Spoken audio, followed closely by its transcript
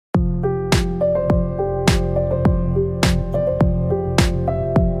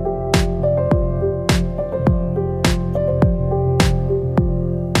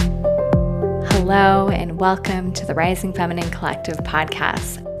welcome to the Rising Feminine Collective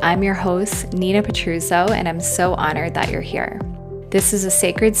podcast. I'm your host, Nina Petruzzo, and I'm so honored that you're here. This is a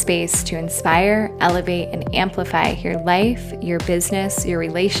sacred space to inspire, elevate, and amplify your life, your business, your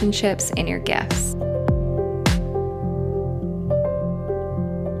relationships, and your gifts.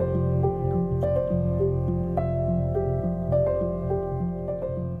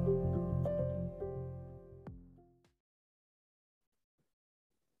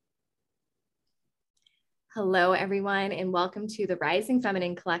 Hello, everyone, and welcome to the Rising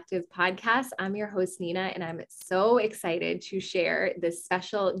Feminine Collective podcast. I'm your host, Nina, and I'm so excited to share this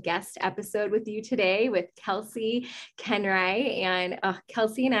special guest episode with you today with Kelsea Koenreich. And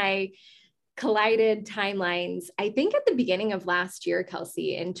Kelsea and I collided timelines, I think at the beginning of last year,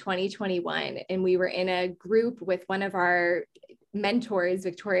 Kelsea, in 2021. And we were in a group with one of our mentors,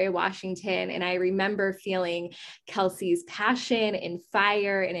 Victoria Washington. And I remember feeling Kelsea's passion and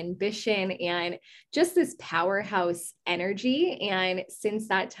fire and ambition and just this powerhouse energy. And since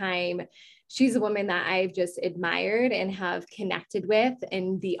that time, she's a woman that I've just admired and have connected with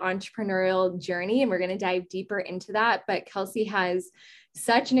in the entrepreneurial journey. And we're going to dive deeper into that. But Kelsea has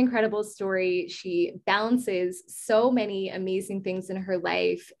such an incredible story. She balances so many amazing things in her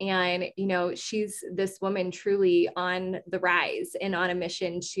life. And, you know, she's this woman truly on the rise and on a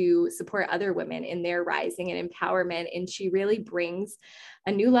mission to support other women in their rising and empowerment. And she really brings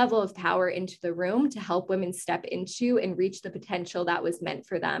a new level of power into the room to help women step into and reach the potential that was meant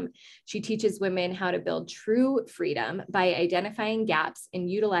for them. She teaches women how to build true freedom by identifying gaps and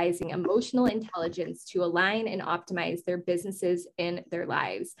utilizing emotional intelligence to align and optimize their businesses and their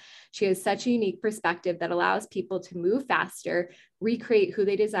lives. She has such a unique perspective that allows people to move faster, recreate who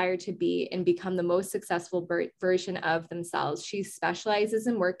they desire to be, and become the most successful version of themselves. She specializes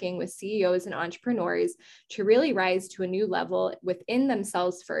in working with CEOs and entrepreneurs to really rise to a new level within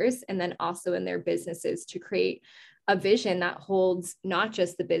themselves first, and then also in their businesses to create a vision that holds not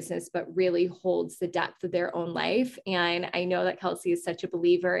just the business, but really holds the depth of their own life. And I know that Kelsea is such a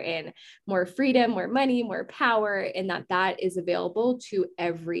believer in more freedom, more money, more power, and that is available to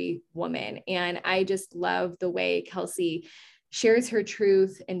every woman. And I just love the way Kelsea shares her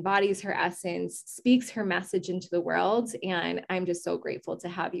truth, embodies her essence, speaks her message into the world. And I'm just so grateful to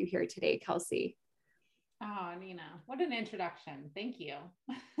have you here today, Kelsea. Oh, Nina, what an introduction. Thank you.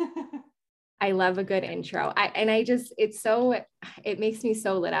 I love a good intro. It makes me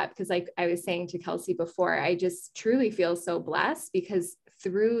so lit up because like I was saying to Kelsea before, I just truly feel so blessed because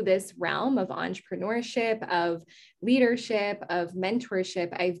through this realm of entrepreneurship, of leadership, of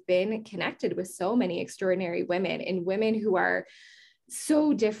mentorship, I've been connected with so many extraordinary women and women who are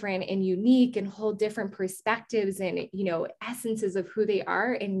so different and unique and hold different perspectives and, you know, essences of who they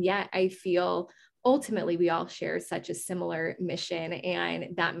are. And yet I feel ultimately we all share such a similar mission.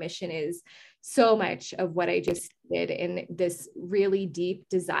 And that mission is so much of what I just did in this really deep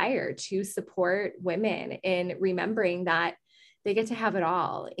desire to support women in remembering that they get to have it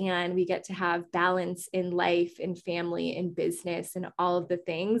all. And we get to have balance in life and family and business and all of the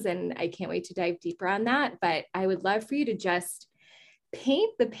things. And I can't wait to dive deeper on that. But I would love for you to just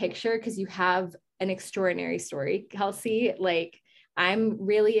paint the picture because you have an extraordinary story, Kelsea. Like, I'm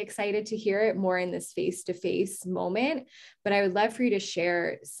really excited to hear it more in this face-to-face moment, but I would love for you to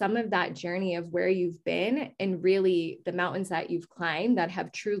share some of that journey of where you've been and really the mountains that you've climbed that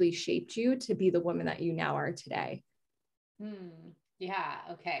have truly shaped you to be the woman that you now are today. Yeah.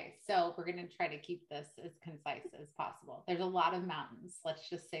 Okay. So we're going to try to keep this as concise as possible. There's a lot of mountains. Let's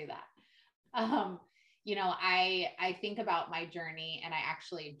just say that. You know, I think about my journey, and I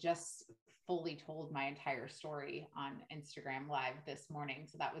actually just fully told my entire story on Instagram Live this morning.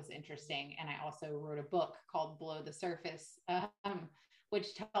 So that was interesting. And I also wrote a book called Below the Surface,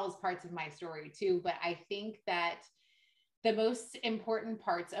 which tells parts of my story too. But I think that the most important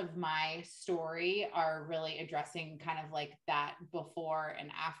parts of my story are really addressing kind of like that before and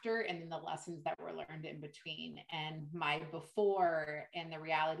after, and then the lessons that were learned in between. And my before and the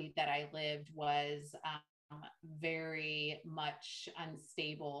reality that I lived was very much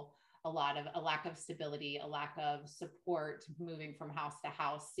unstable, a lack of stability, a lack of support, moving from house to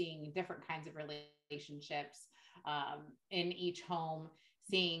house, seeing different kinds of relationships in each home,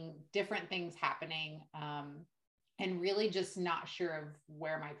 seeing different things happening. And really just not sure of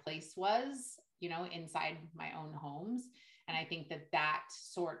where my place was, you know, inside my own homes. And I think that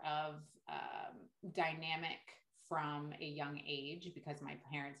sort of dynamic from a young age, because my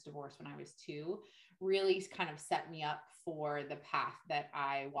parents divorced when I was 2, really kind of set me up for the path that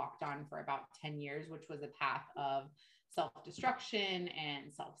I walked on for about 10 years, which was a path of self-destruction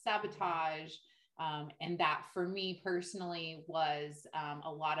and self-sabotage. And that for me personally was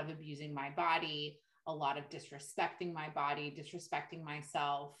a lot of abusing my body, a lot of disrespecting my body, disrespecting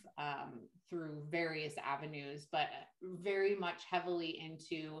myself, through various avenues, but very much heavily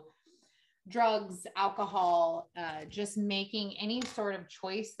into drugs, alcohol, just making any sort of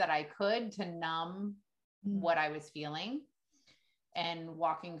choice that I could to numb what I was feeling and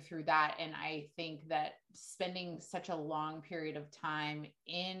walking through that. And I think that spending such a long period of time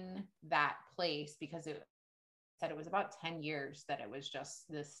in that place, because it was about 10 years that it was just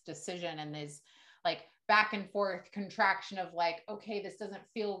this decision and this like back and forth contraction of like, okay, this doesn't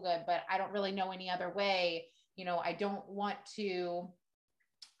feel good, but I don't really know any other way. You know, I don't want to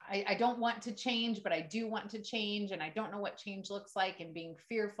change, but I do want to change. And I don't know what change looks like, and being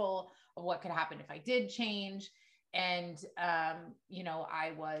fearful of what could happen if I did change. And, you know,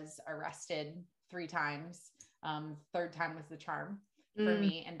 I was arrested 3 times. Third time was the charm for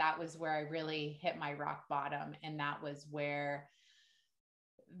me. And that was where I really hit my rock bottom. And that was where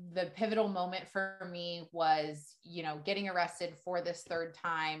the pivotal moment for me was, you know, getting arrested for this 3rd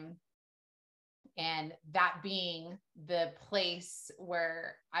time. And that being the place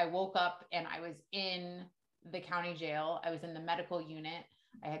where I woke up and I was in the county jail. I was in the medical unit.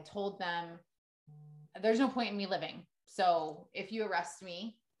 I had told them, there's no point in me living. So if you arrest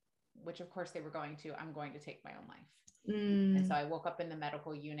me, which of course they were going to, I'm going to take my own life. And so I woke up in the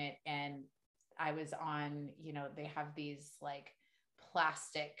medical unit, and I was on, you know, they have these like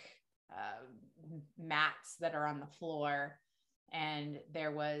plastic mats that are on the floor. And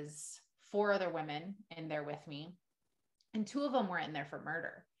there was 4 other women in there with me, and 2 of them were in there for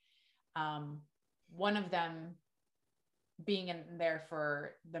murder. One of them being in there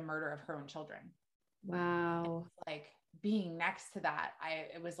for the murder of her own children. Wow. Like being next to that,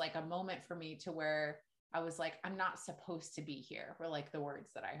 it was like a moment for me to where I was like, I'm not supposed to be here, were like the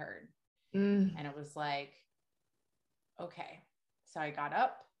words that I heard. And it was like, okay. So I got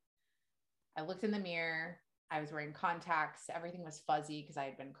up, I looked in the mirror, I was wearing contacts, everything was fuzzy because I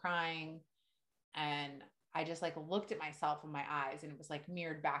had been crying. And I just like looked at myself in my eyes, and it was like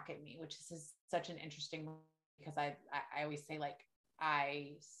mirrored back at me, which is such an interesting, because I always say like,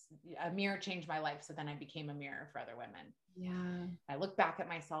 a mirror changed my life. So then I became a mirror for other women. Yeah. I looked back at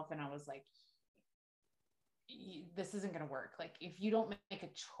myself and I was like, this isn't going to work. Like, if you don't make a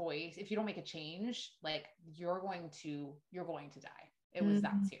choice, if you don't make a change, like you're going to die. It was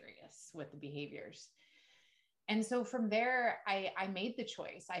that serious with the behaviors. And so from there, I made the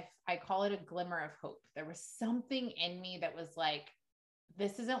choice. I call it a glimmer of hope. There was something in me that was like,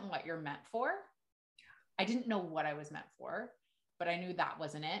 this isn't what you're meant for. I didn't know what I was meant for, but I knew that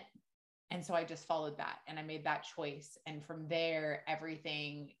wasn't it. And so I just followed that, and I made that choice. And from there,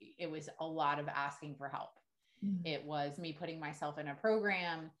 everything, it was a lot of asking for help. It was me putting myself in a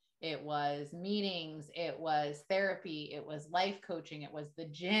program. It was meetings. It was therapy. It was life coaching. It was the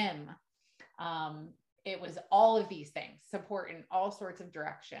gym. It was all of these things, support in all sorts of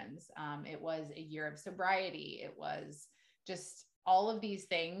directions. It was a year of sobriety. It was just all of these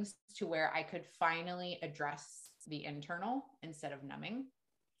things to where I could finally address the internal instead of numbing,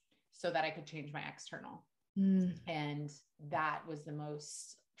 so that I could change my external. And that was the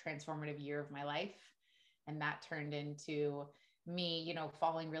most transformative year of my life. And that turned into me, you know,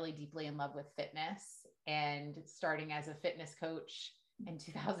 falling really deeply in love with fitness and starting as a fitness coach in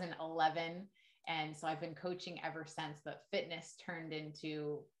 2011. And so I've been coaching ever since, but fitness turned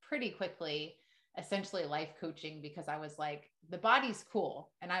into pretty quickly, essentially life coaching, because I was like, the body's cool.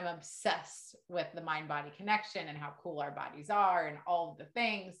 And I'm obsessed with the mind-body connection and how cool our bodies are and all of the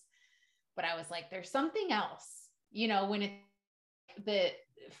things. But I was like, there's something else, you know, when the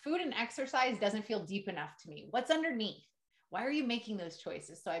food and exercise doesn't feel deep enough to me. What's underneath? Why are you making those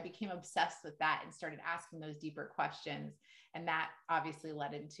choices? So I became obsessed with that and started asking those deeper questions. And that obviously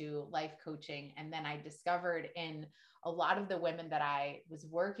led into life coaching. And then I discovered in a lot of the women that I was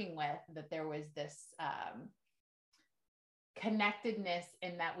working with that there was this connectedness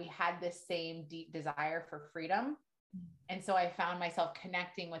in that we had this same deep desire for freedom. And so I found myself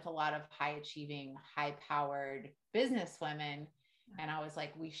connecting with a lot of high achieving, high powered business women. And I was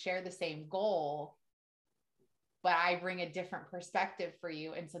like, we share the same goal, but I bring a different perspective for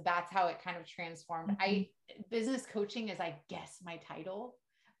you. And so that's how it kind of transformed. Business coaching is, I guess, my title,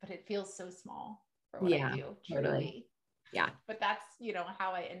 but it feels so small for what I do. Truly. Totally. Yeah. But that's, you know,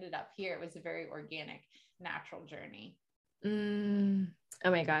 how I ended up here. It was a very organic, natural journey. Oh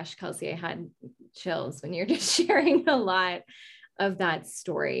my gosh, Kelsea, I had chills when you're just sharing a lot of that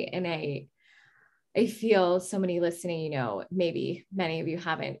story. And I feel so many listening, maybe many of you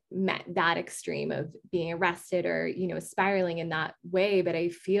haven't met that extreme of being arrested or, spiraling in that way. But I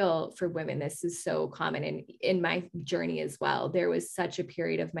feel for women, this is so common. And in my journey as well, there was such a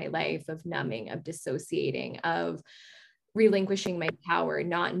period of my life of numbing, of dissociating, of relinquishing my power,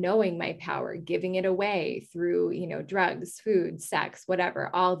 not knowing my power, giving it away through, drugs, food, sex,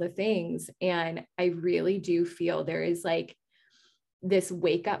 whatever, all the things. And I really do feel there is like this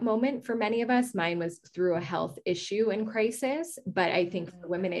wake up moment for many of us. Mine was through a health issue and crisis, but I think for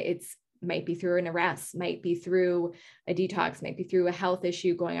women, it's might be through an arrest, might be through a detox, might be through a health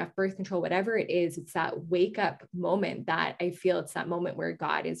issue, going off birth control, whatever it is. It's that wake up moment that I feel it's that moment where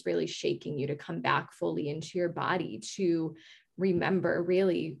God is really shaking you to come back fully into your body, to remember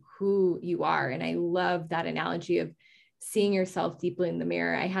really who you are. And I love that analogy of seeing yourself deeply in the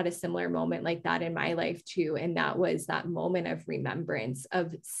mirror. I had a similar moment like that in my life too. And that was that moment of remembrance,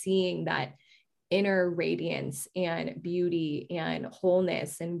 of seeing that inner radiance and beauty and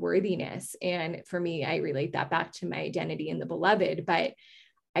wholeness and worthiness. And for me, I relate that back to my identity in the beloved. But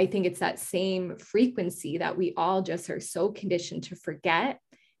I think it's that same frequency that we all just are so conditioned to forget.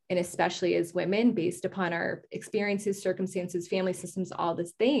 And especially as women, based upon our experiences, circumstances, family systems, all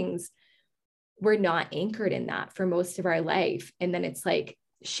these things, we're not anchored in that for most of our life. And then it's like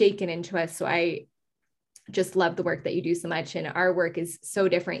shaken into us. So I just love the work that you do so much. And our work is so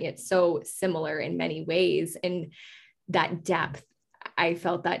different, yet so similar in many ways. And that depth, I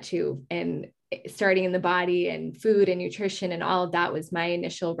felt that too. And starting in the body and food and nutrition and all of that was my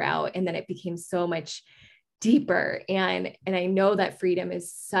initial route. And then it became so much deeper. And I know that freedom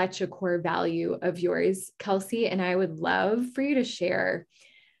is such a core value of yours, Kelsea. And I would love for you to share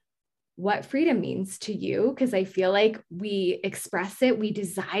what freedom means to you, because I feel like we express it, we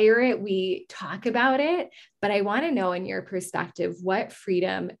desire it, we talk about it, but I want to know in your perspective what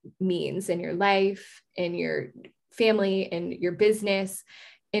freedom means in your life, in your family, in your business,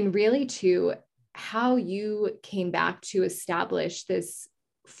 and really to how you came back to establish this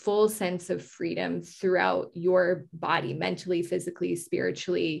full sense of freedom throughout your body, mentally, physically,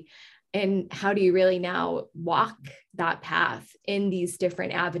 spiritually. And how do you really now walk that path in these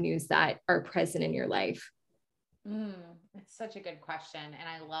different avenues that are present in your life? It's such a good question. And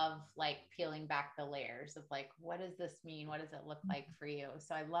I love like peeling back the layers of like, what does this mean? What does it look like for you?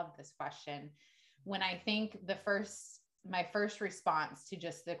 So I love this question. When I think my first response to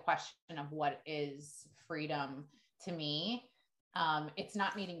just the question of what is freedom to me, it's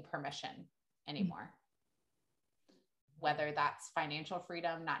not needing permission anymore. Whether that's financial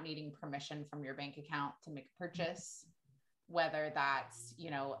freedom, not needing permission from your bank account to make a purchase, whether that's,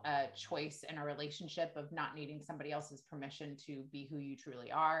 a choice in a relationship of not needing somebody else's permission to be who you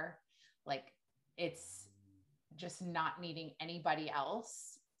truly are. Like, it's just not needing anybody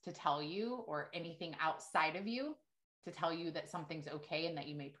else to tell you, or anything outside of you to tell you that something's okay and that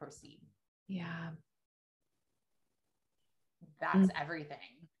you may proceed. Yeah. That's everything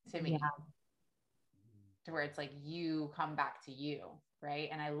to me. Yeah. To where it's like, you come back to you. Right.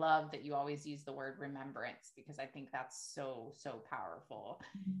 And I love that you always use the word remembrance, because I think that's so, so powerful,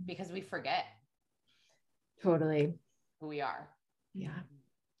 because we forget Totally who we are. Yeah.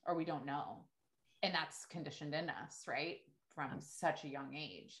 Or we don't know. And that's conditioned in us, right? From such a young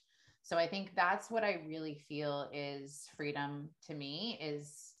age. So I think that's what I really feel is freedom to me,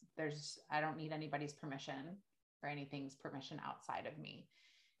 is I don't need anybody's permission, or anything's permission outside of me.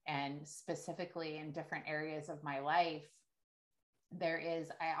 And specifically in different areas of my life,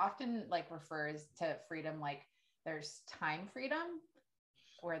 I often like refers to freedom, like there's time freedom,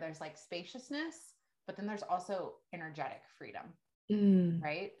 where there's like spaciousness, but then there's also energetic freedom,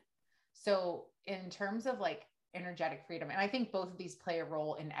 right? So in terms of like energetic freedom, and I think both of these play a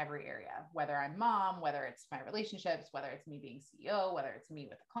role in every area, whether I'm mom, whether it's my relationships, whether it's me being CEO, whether it's me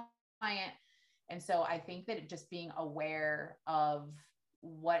with a client. And so I think that just being aware of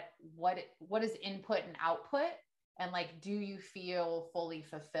what is input and output, and like, do you feel fully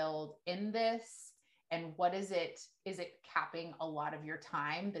fulfilled in this? And what is it capping a lot of your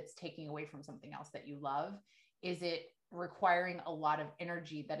time that's taking away from something else that you love? Is it requiring a lot of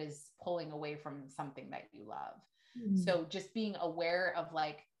energy that is pulling away from something that you love? So just being aware of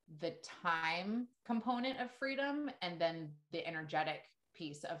like the time component of freedom, and then the energetic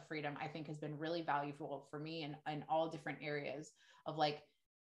piece of freedom, I think has been really valuable for me in all different areas of like,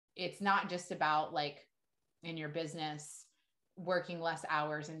 it's not just about like in your business working less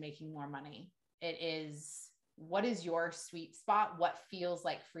hours and making more money. It is, what is your sweet spot? What feels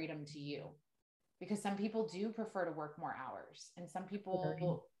like freedom to you? Because some people do prefer to work more hours, and some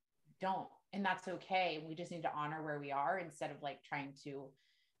people don't, and that's okay. We just need to honor where we are, instead of like trying to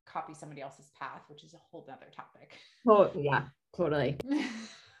copy somebody else's path, which is a whole nother topic. Oh yeah, totally.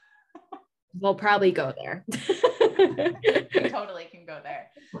 We'll probably go there. We totally can go there.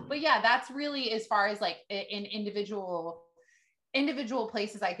 But yeah, that's really, as far as like in individual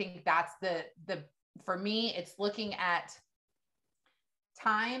places, I think that's the, for me, it's looking at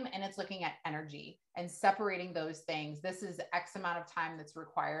time and it's looking at energy and separating those things. This is X amount of time that's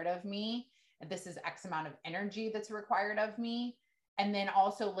required of me. And this is X amount of energy that's required of me. And then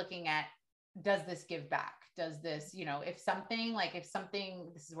also looking at, does this give back? Does this, you know, if something,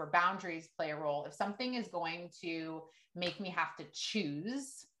 this is where boundaries play a role. If something is going to make me have to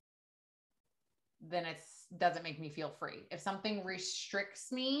choose, then it doesn't make me feel free. If something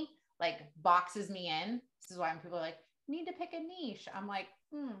restricts me, like boxes me in, this is why when people are like, need to pick a niche, I'm like,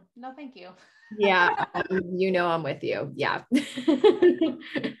 no, thank you. Yeah. You know, I'm with you. Yeah.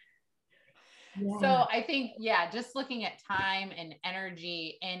 So I think, just looking at time and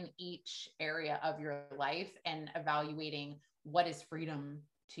energy in each area of your life and evaluating what is freedom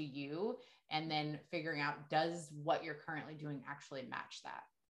to you, and then figuring out, does what you're currently doing actually match that?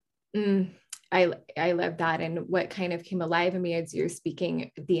 I love that. And what kind of came alive in me as you're speaking,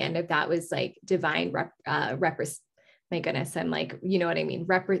 the end of that was like divine my goodness, I'm like, you know what I mean?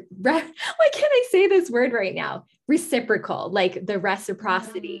 Why can't I say this word right now? Reciprocal, like the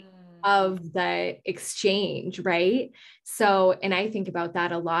reciprocity of the exchange, right? So, and I think about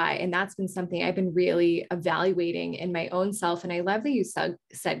that a lot. And that's been something I've been really evaluating in my own self. And I love that you said,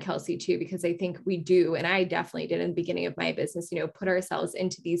 Kelsea, too, because I think we do, and I definitely did in the beginning of my business, you know, put ourselves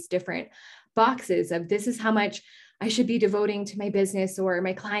into these different boxes of, this is how much I should be devoting to my business or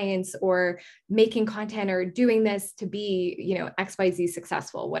my clients or making content or doing this to be, you know, XYZ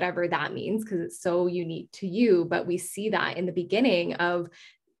successful, whatever that means, because it's so unique to you. But we see that in the beginning of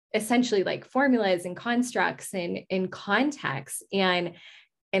essentially like formulas and constructs and in context. And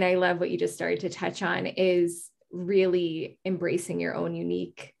I love what you just started to touch on, is really embracing your own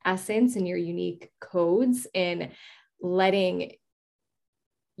unique essence and your unique codes, and letting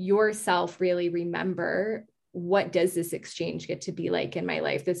yourself really remember, what does this exchange get to be like in my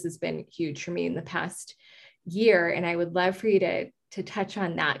life? This has been huge for me in the past year. And I would love for you to touch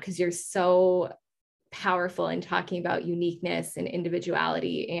on that, because you're so powerful in talking about uniqueness and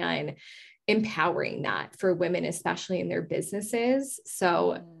individuality and empowering that for women, especially in their businesses.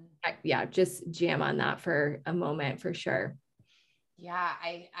 So just jam on that for a moment for sure. Yeah,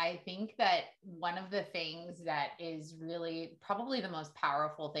 I think that one of the things that is really probably the most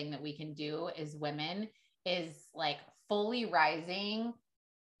powerful thing that we can do as women is like fully rising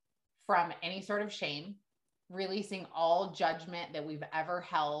from any sort of shame, releasing all judgment that we've ever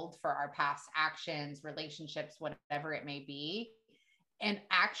held for our past actions, relationships, whatever it may be, and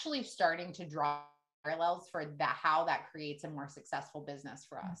actually starting to draw parallels for that, how that creates a more successful business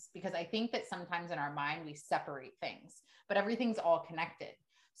for us. Because I think that sometimes in our mind, we separate things, but everything's all connected.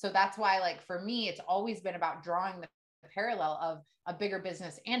 So that's why, like, for me, it's always been about drawing the parallel of a bigger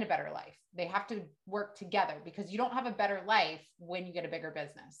business and a better life. They have to work together, because you don't have a better life when you get a bigger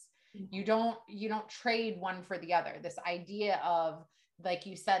business. You don't trade one for the other. This idea of, like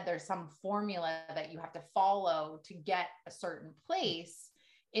you said, there's some formula that you have to follow to get a certain place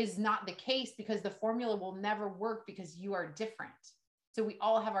is not the case, because the formula will never work, because you are different. So we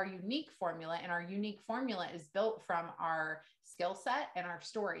all have our unique formula, and our unique formula is built from our skill set and our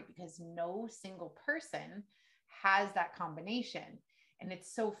story, because no single person has that combination. And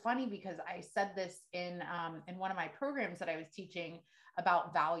it's so funny, because I said this in one of my programs that I was teaching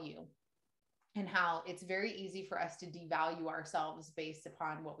about value, and how it's very easy for us to devalue ourselves based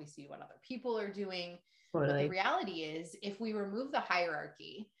upon what we see what other people are doing. Totally. But the reality is, if we remove the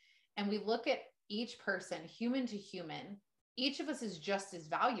hierarchy and we look at each person, human to human, each of us is just as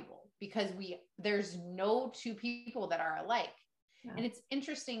valuable, because there's no two people that are alike. Yeah. And it's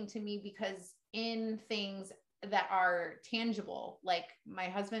interesting to me, because in things that are tangible, like my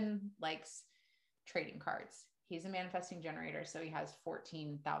husband likes trading cards. He's a manifesting generator, so he has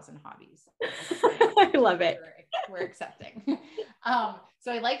 14,000 hobbies. I love it. We're accepting.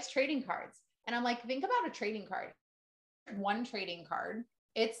 So he likes trading cards. And I'm like, think about a trading card. One trading card,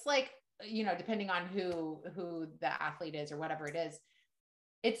 it's like, you know, depending on who the athlete is or whatever it is,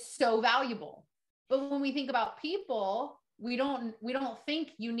 it's so valuable. But when we think about people, we don't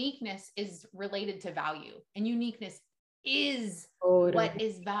think uniqueness is related to value, and uniqueness is what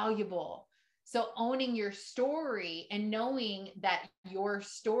is valuable. So owning your story and knowing that your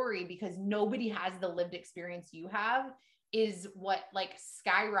story, because nobody has the lived experience you have, is what like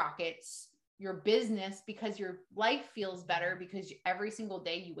skyrockets your business because your life feels better, because every single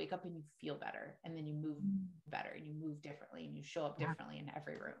day you wake up and you feel better, and then you move better and you move differently and you show up differently in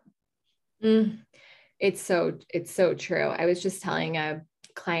every room. It's so true. I was just telling a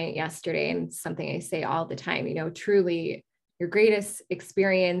client yesterday, and something I say all the time, you know, truly your greatest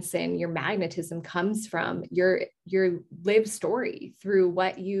experience and your magnetism comes from your lived story, through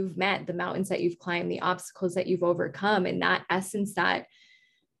what you've met, the mountains that you've climbed, the obstacles that you've overcome. And that essence that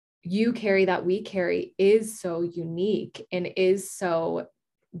you carry, that we carry, is so unique and is so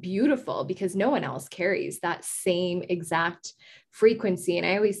beautiful, because no one else carries that same exact frequency. And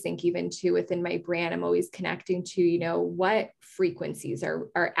I always think, even too, within my brand, I'm always connecting to, you know, what frequencies are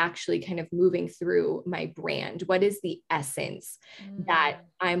actually kind of moving through my brand. What is the essence that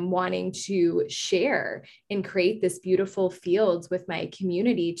I'm wanting to share and create this beautiful fields with my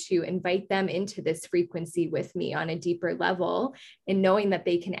community, to invite them into this frequency with me on a deeper level, and knowing that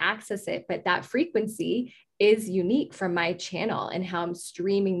they can access it. But that frequency is unique from my channel, and how I'm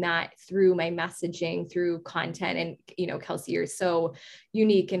streaming that through my messaging, through content. And, you know, Kelsea, you're so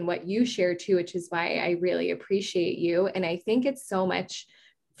unique in what you share too, which is why I really appreciate you. And I think it's so much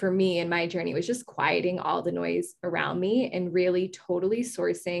for me in my journey was just quieting all the noise around me, and really totally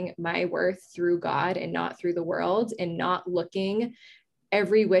sourcing my worth through God and not through the world, and not looking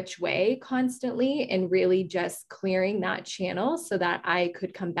every which way constantly, and really just clearing that channel so that I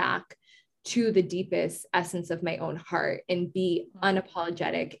could come back to the deepest essence of my own heart, and be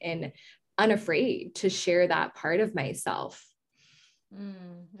unapologetic and unafraid to share that part of myself.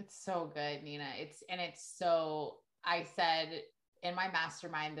 It's so good, Nina. I said in my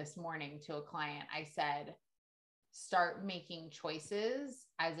mastermind this morning to a client, I said, start making choices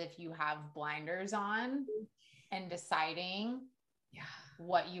as if you have blinders on, and deciding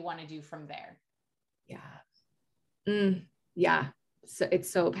what you want to do from there. Yeah. So it's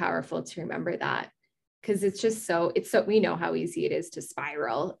so powerful to remember that, because it's so we know how easy it is to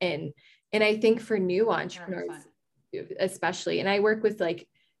spiral. And I think for new entrepreneurs, 100%. Especially, and I work with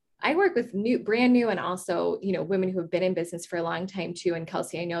brand new, and also, you know, women who have been in business for a long time too. And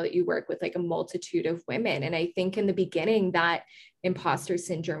Kelsea, I know that you work with like a multitude of women. And I think in the beginning, that imposter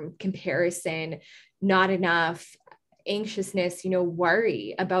syndrome, comparison, not enough, anxiousness, you know,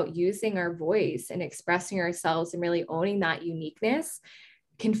 worry about using our voice and expressing ourselves and really owning that uniqueness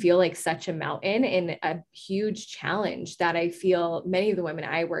can feel like such a mountain and a huge challenge that I feel many of the women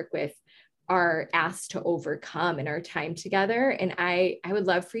I work with are asked to overcome in our time together. And I would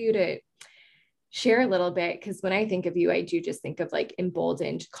love for you to share a little bit, because when I think of you, I do just think of like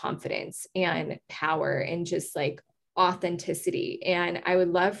emboldened confidence and power and just like authenticity. And I would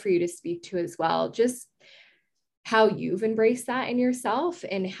love for you to speak to as well, just how you've embraced that in yourself,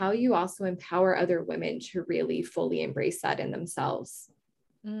 and how you also empower other women to really fully embrace that in themselves.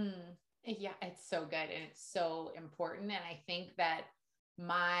 Yeah, it's so good. And it's so important. And I think that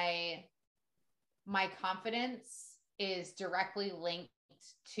my confidence is directly linked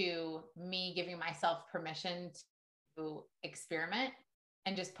to me giving myself permission to experiment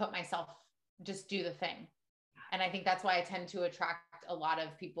and just just do the thing. And I think that's why I tend to attract a lot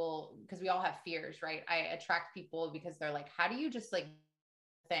of people, because we all have fears, right? I attract people because they're like, how do you just like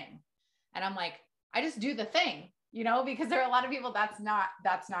thing? And I'm like, I just do the thing, you know, because there are a lot of people that's not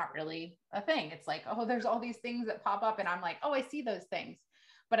really a thing. It's like, oh, there's all these things that pop up, and I'm like, oh, I see those things.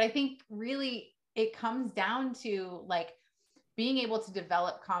 But I think really it comes down to like being able to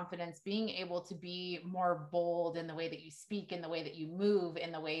develop confidence, being able to be more bold in the way that you speak, in the way that you move,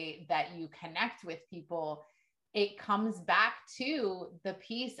 in the way that you connect with people. It comes back to the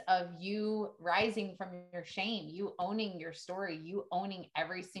piece of you rising from your shame, you owning your story, you owning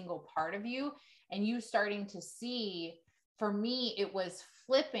every single part of you, and you starting to see, for me, it was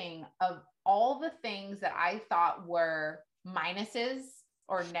flipping of all the things that I thought were minuses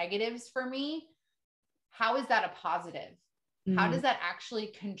or negatives for me. How is that a positive? How does that actually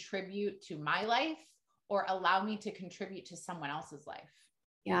contribute to my life or allow me to contribute to someone else's life?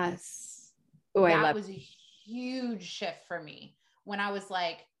 Yes. Oh, that was a huge shift for me when I was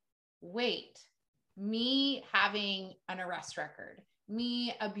like, wait, me having an arrest record,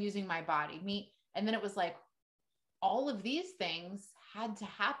 me abusing my body, and then it was like, all of these things had to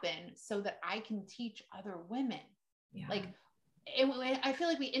happen so that I can teach other women. Yeah. Like, I feel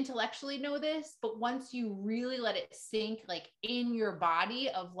like we intellectually know this, but once you really let it sink, like in your body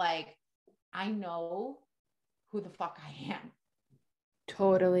of like, I know who the fuck I am.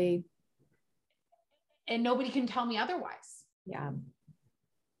 Totally. And nobody can tell me otherwise. Yeah.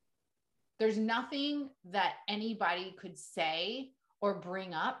 There's nothing that anybody could say or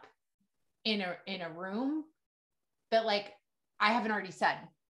bring up in a room that like I haven't already said.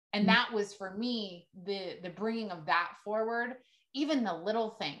 And that was for me, the bringing of that forward, even the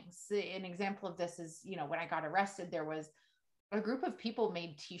little things. An example of this is, you know, when I got arrested, there was a group of people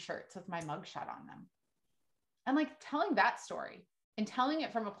made t-shirts with my mugshot on them. And like telling that story and telling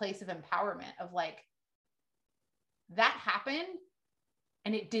it from a place of empowerment of like, that happened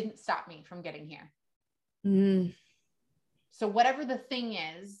and it didn't stop me from getting here. Mm. So whatever the thing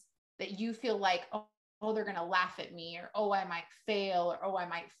is that you feel like, oh, they're going to laugh at me, or, oh, I might fail, or, oh, I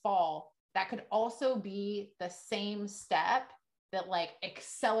might fall. That could also be the same step that like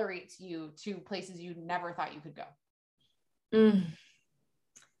accelerates you to places you never thought you could go. Mm.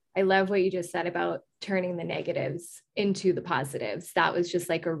 I love what you just said about turning the negatives into the positives. That was just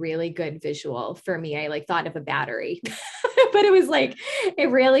like a really good visual for me. I like thought of a battery, but it was like, it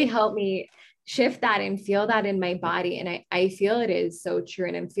really helped me shift that and feel that in my body. And I feel it is so true.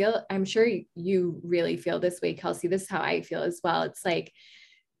 And I'm sure you really feel this way, Kelsea. This is how I feel as well. It's like,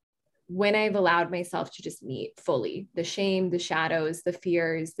 when I've allowed myself to just meet fully the shame, the shadows, the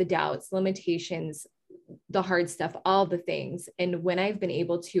fears, the doubts, limitations, the hard stuff, all the things. And when I've been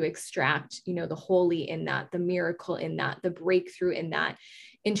able to extract, you know, the holy in that, the miracle in that, the breakthrough in that,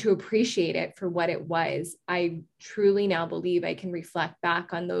 and to appreciate it for what it was, I truly now believe I can reflect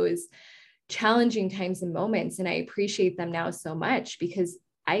back on those challenging times and moments. And I appreciate them now so much because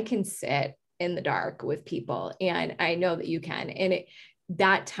I can sit in the dark with people, and I know that you can. And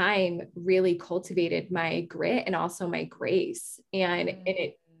that time really cultivated my grit and also my grace. And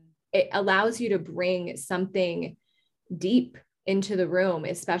it allows you to bring something deep into the room,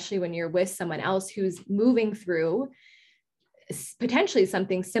 especially when you're with someone else who's moving through potentially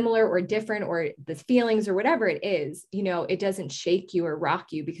something similar or different, or the feelings or whatever it is. You know, it doesn't shake you or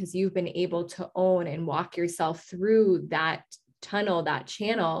rock you because you've been able to own and walk yourself through that tunnel, that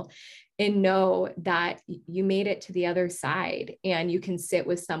channel, and know that you made it to the other side. And you can sit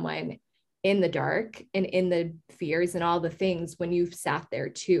with someone in the dark and in the fears and all the things when you've sat there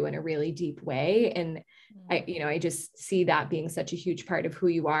too, in a really deep way. And I just see that being such a huge part of who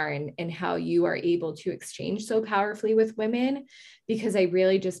you are, and how you are able to exchange so powerfully with women, because I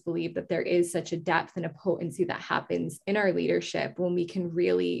really just believe that there is such a depth and a potency that happens in our leadership when we can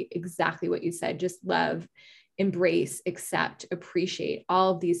really, exactly what you said, just love, embrace, accept, appreciate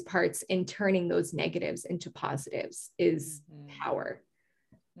all of these parts, and turning those negatives into positives is power.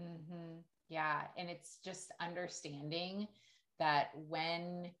 Yeah. And it's just understanding that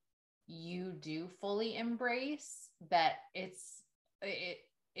when you do fully embrace that, it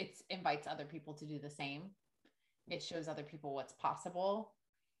invites other people to do the same. It shows other people what's possible.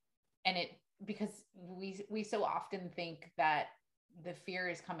 And because we so often think that the fear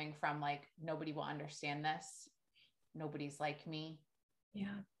is coming from like, nobody will understand this. Nobody's like me.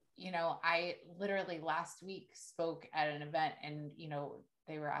 Yeah. You know, I literally last week spoke at an event, and, you know,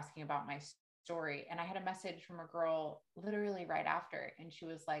 they were asking about my story, and I had a message from a girl literally right after. And she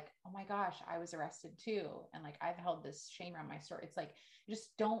was like, oh my gosh, I was arrested too. And like, I've held this shame around my story. It's like, you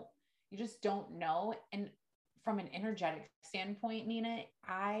just don't know. And from an energetic standpoint, Nina,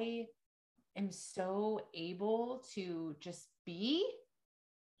 I am so able to just be,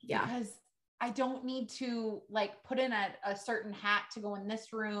 because I don't need to like put in a certain hat to go in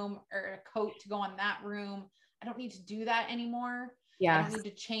this room or a coat to go on that room. I don't need to do that anymore. I don't need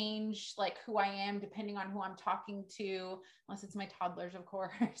to change like who I am depending on who I'm talking to, unless it's my toddlers, of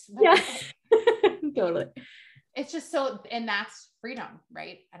course. Yeah, totally. It's just so, and that's freedom,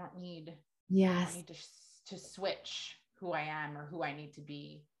 right? I don't need to switch who I am or who I need to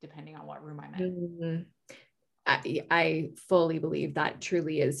be depending on what room I'm in. I fully believe that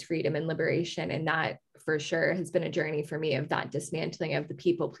truly is freedom and liberation. And that for sure has been a journey for me, of that dismantling of the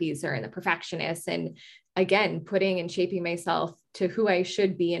people pleaser and the perfectionist. And again, putting and shaping myself to who I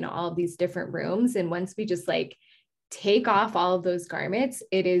should be in all of these different rooms. And once we just like take off all of those garments,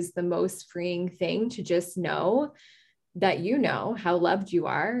 it is the most freeing thing to just know that you know how loved you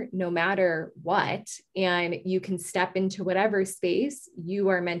are no matter what. And you can step into whatever space you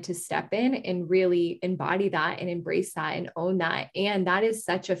are meant to step in and really embody that and embrace that and own that. And that is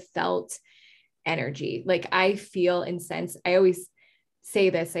such a felt energy. Like I feel and sense, I always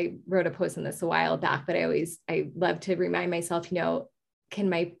say this, I wrote a post on this a while back, but I love to remind myself, you know, can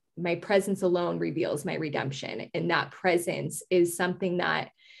my presence alone reveals my redemption. And that presence is something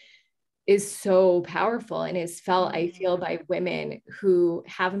that is so powerful and is felt, I feel, by women who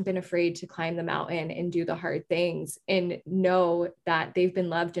haven't been afraid to climb the mountain and do the hard things and know that they've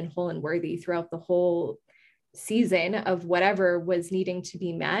been loved and whole and worthy throughout the whole season of whatever was needing to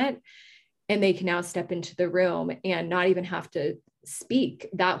be met. and they can now step into the room and not even have to speak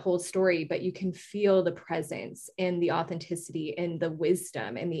that whole story, but you can feel the presence and the authenticity and the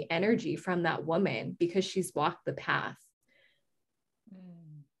wisdom and the energy from that woman because she's walked the path.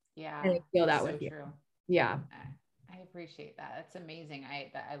 Yeah. And I feel that so with you. True. Yeah. I appreciate that. That's amazing.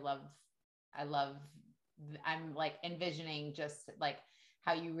 I love, I'm like envisioning just like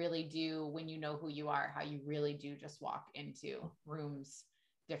how you really do when you know who you are, how you really do just walk into rooms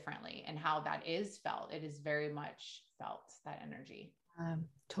differently and how that is felt. It is very much felt, that energy.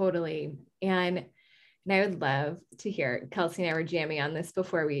 Totally. And I would love to hear, Kelsea and I were jamming on this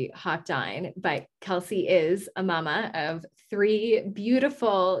before we hopped on, but Kelsea is a mama of 3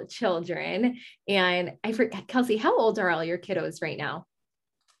 beautiful children. And I forget, Kelsea, how old are all your kiddos right now?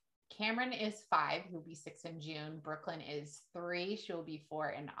 Cameron is 5, who'll be 6 in June. Brooklyn is 3, she'll be 4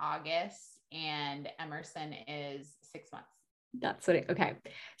 in August. And Emerson is 6 months. That's what okay.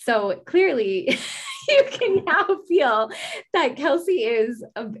 So clearly you can now feel that Kelsea is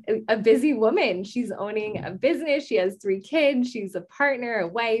a busy woman. She's owning a business. She has 3 kids. She's a partner, a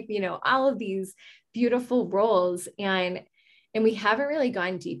wife, all of these beautiful roles. And we haven't really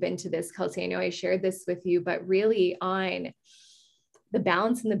gone deep into this, Kelsea. I know I shared this with you, but really on the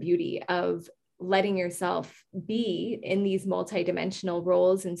balance and the beauty of letting yourself be in these multidimensional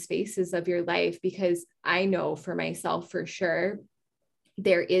roles and spaces of your life, because I know for myself, for sure,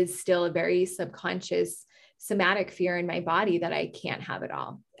 there is still a very subconscious somatic fear in my body that I can't have it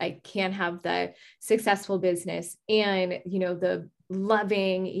all. I can't have the successful business and, the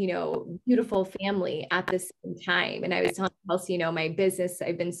loving, beautiful family at the same time. And I was telling Kelsea, my business,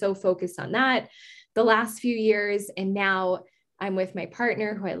 I've been so focused on that the last few years. And now I'm with my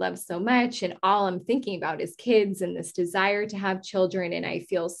partner who I love so much. And all I'm thinking about is kids and this desire to have children. And I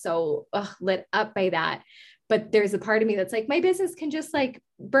feel so lit up by that. But there's a part of me that's like, my business can just like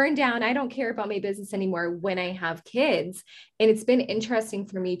burn down. I don't care about my business anymore when I have kids. And it's been interesting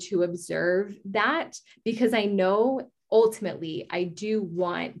for me to observe that because I know ultimately I do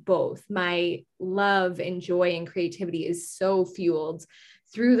want both. My love and joy and creativity is so fueled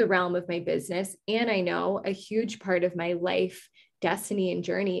through the realm of my business. And I know a huge part of my life destiny and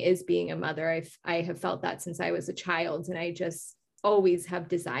journey is being a mother. I have felt that since I was a child, and I just always have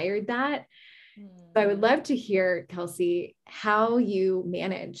desired that. So I would love to hear, Kelsea, how you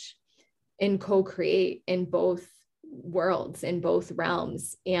manage and co-create in both worlds, in both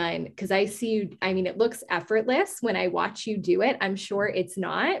realms. And because I see you, it looks effortless when I watch you do it. I'm sure it's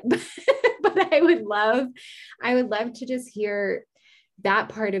not, but I would love to just hear that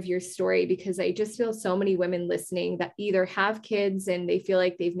part of your story, because I just feel so many women listening that either have kids and they feel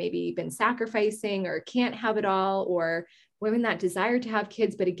like they've maybe been sacrificing or can't have it all, or women that desire to have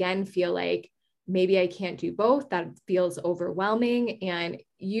kids, but again, feel like maybe I can't do both. That feels overwhelming. And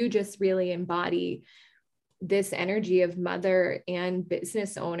you just really embody this energy of mother and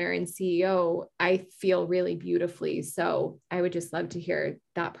business owner and CEO, I feel really beautifully. So I would just love to hear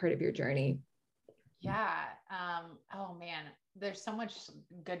that part of your journey. Yeah. Oh man, there's so much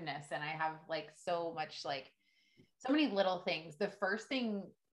goodness. And I have like so many little things. The first thing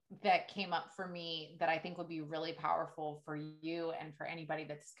that came up for me that I think would be really powerful for you and for anybody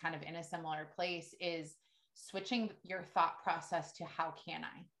that's kind of in a similar place is switching your thought process to how can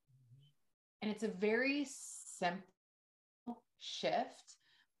I? And it's a very simple shift,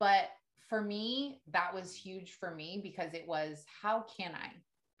 but for me, that was huge for me because it was, how can I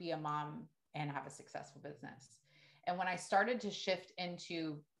be a mom and have a successful business? And when I started to shift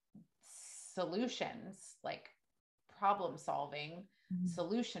into solutions, like problem solving,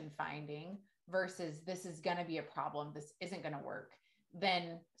 solution finding versus this is going to be a problem, this isn't going to work,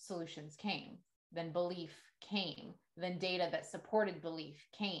 then solutions came, then belief came, then data that supported belief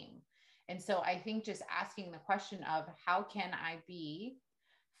came. And so I think just asking the question of how can I be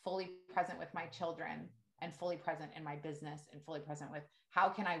fully present with my children and fully present in my business and fully present with how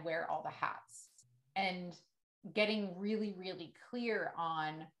can I wear all the hats, and getting really, really clear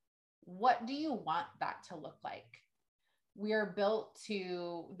on what do you want that to look like? We are built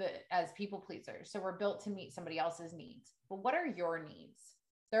as people pleasers. So we're built to meet somebody else's needs. But what are your needs?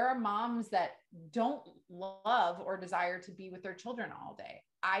 There are moms that don't love or desire to be with their children all day.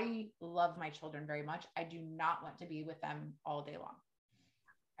 I love my children very much. I do not want to be with them all day long.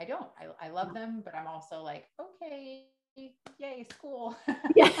 I don't. I love them, but I'm also like, okay, yay, school.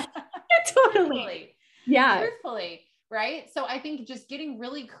 Yeah, totally. Yeah. Truthfully. Right. So I think just getting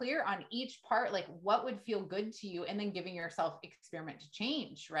really clear on each part, like what would feel good to you, and then giving yourself experiment to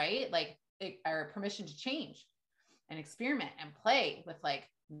change, right? Like, or permission to change. and experiment and play with like,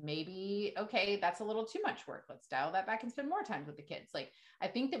 maybe, okay, that's a little too much work. Let's dial that back and spend more time with the kids. Like, I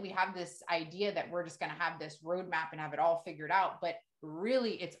think that we have this idea that we're just going to have this roadmap and have it all figured out, but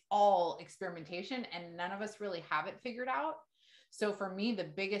really it's all experimentation and none of us really have it figured out. So for me, the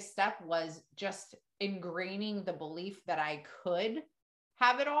biggest step was just ingraining the belief that I could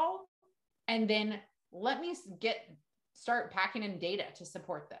have it all. And then let me start packing in data to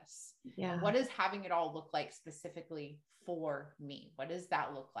support this. Yeah. What does having it all look like specifically for me? What does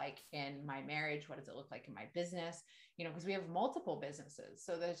that look like in my marriage? What does it look like in my business? You know, because we have multiple businesses.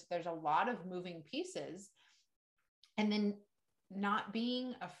 So there's a lot of moving pieces. And then not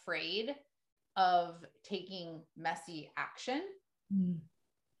being afraid of taking messy action.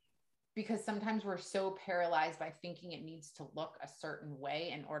 Because sometimes we're so paralyzed by thinking it needs to look a certain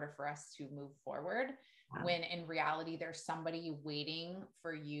way in order for us to move forward. Wow. When in reality, there's somebody waiting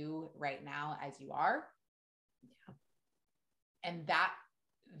for you right now as you are. Yeah. And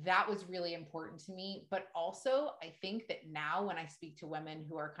that was really important to me. But also I think that now when I speak to women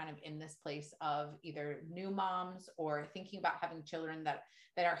who are kind of in this place of either new moms or thinking about having children that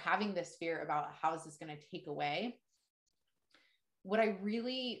are having this fear about how is this going to take away, what I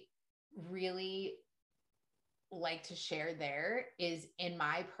really, really like to share there is in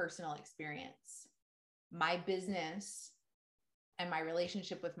my personal experience, my business and my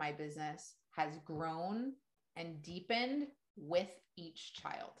relationship with my business has grown and deepened with each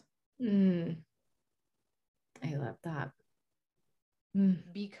child. I love that.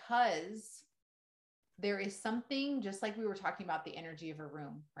 Because there is something, just like we were talking about the energy of a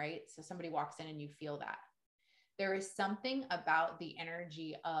room, right? So somebody walks in and you feel that. There is something about the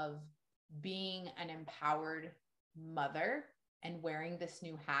energy of being an empowered mother and wearing this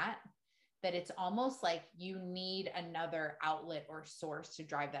new hat that it's almost like you need another outlet or source to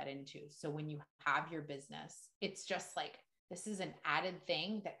drive that into. So when you have your business, it's just like, this is an added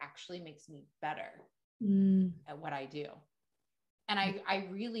thing that actually makes me better at what I do. And I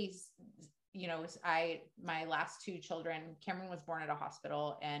really, you know, my last two children, Cameron was born at a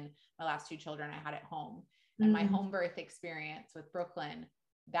hospital and my last two children I had at home. And my home birth experience with Brooklyn,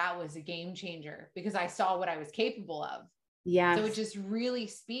 that was a game changer because I saw what I was capable of. Yeah. So it just really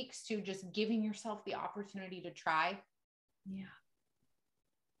speaks to just giving yourself the opportunity to try. Yeah.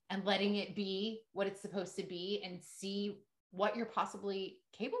 And letting it be what it's supposed to be and see what you're possibly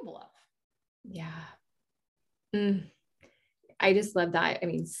capable of. Yeah. I just love that. I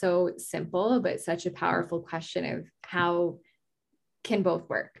mean, so simple, but such a powerful question of how can both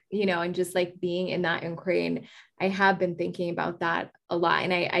work, you know, and just like being in that inquiry. And I have been thinking about that a lot.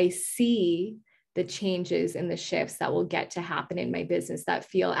 And I see the changes and the shifts that will get to happen in my business that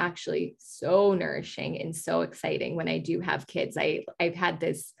feel actually so nourishing and so exciting when I do have kids. I've had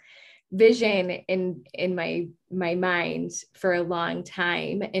this vision in my mind for a long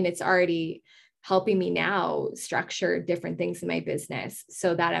time, and it's already helping me now structure different things in my business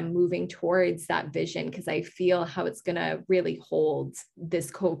so that I'm moving towards that vision because I feel how it's going to really hold this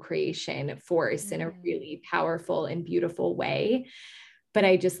co-creation force in a really powerful and beautiful way. But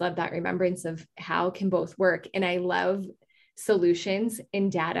I just love that remembrance of how can both work. And I love solutions in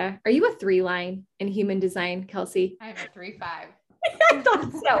data. Are you a 3-line in human design, Kelsea? I'm a 3-5. I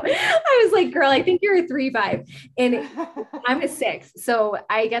thought so. I was like, girl, I think you're a 3-5 and I'm a 6. So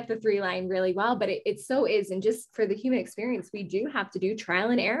I get the 3-line really well, but it so is. And just for the human experience, we do have to do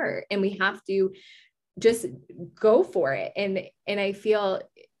trial and error and we have to just go for it. And I feel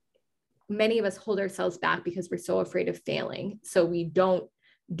many of us hold ourselves back because we're so afraid of failing. So we don't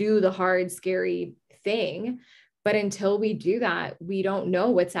do the hard, scary thing. But until we do that, we don't know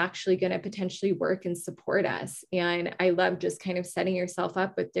what's actually going to potentially work and support us. And I love just kind of setting yourself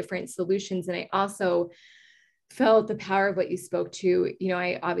up with different solutions. And I also felt the power of what you spoke to. You know,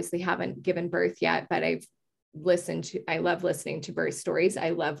 I obviously haven't given birth yet, but I love listening to birth stories.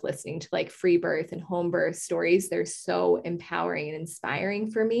 I love listening to like free birth and home birth stories. They're so empowering and inspiring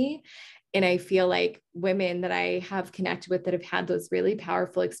for me. And I feel like women that I have connected with that have had those really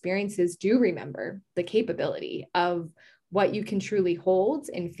powerful experiences do remember the capability of what you can truly hold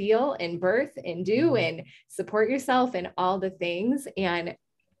and feel and birth and do and support yourself and all the things. And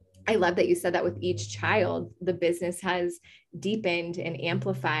I love that you said that with each child, the business has deepened and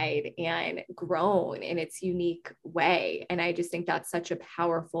amplified and grown in its unique way. And I just think that's such a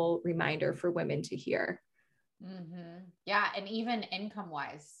powerful reminder for women to hear. Yeah. And even income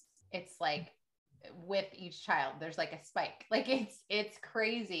wise, it's like with each child, there's like a spike, like it's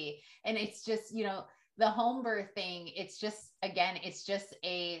crazy. And it's just, you know, the home birth thing, it's just, again, it's just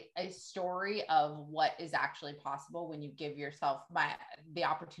a story of what is actually possible when you give yourself the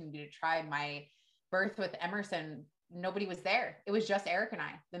opportunity to try. My birth with Emerson, nobody was there. It was just Eric and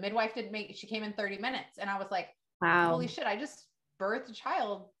I. The midwife she came in 30 minutes. And I was like, wow, holy shit, I just birthed a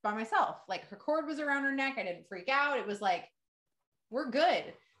child by myself. Like her cord was around her neck. I didn't freak out. It was like, we're good.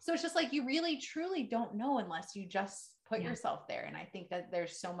 So it's just like, you really, truly don't know unless you just put yourself there. And I think that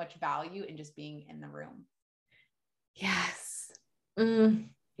there's so much value in just being in the room. Yes.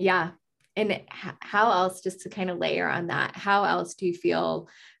 Yeah. And how else, just to kind of layer on that, how else do you feel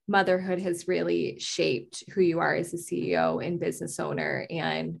motherhood has really shaped who you are as a CEO and business owner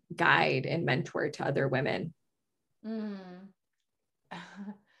and guide and mentor to other women?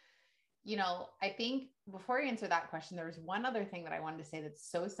 You know, I think before I answer that question, there was one other thing that I wanted to say that's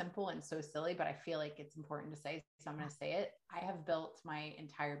so simple and so silly, but I feel like it's important to say. So I'm going to say it. I have built my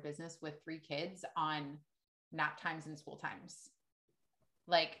entire business with 3 kids on nap times and school times.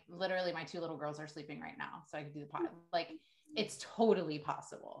 Like literally my 2 little girls are sleeping right now. So I could do the pod. Like it's totally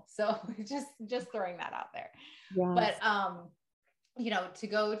possible. So just throwing that out there. Yes. But, you know, to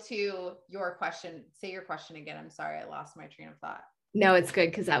go to your question, say your question again. I'm sorry. I lost my train of thought. No, it's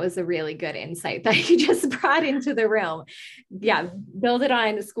good, because that was a really good insight that you just brought into the room. Yeah. Build it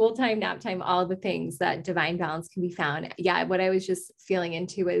on school time, nap time, all the things that divine balance can be found. Yeah. What I was just feeling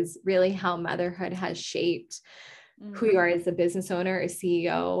into is really how motherhood has shaped who you are as a business owner, a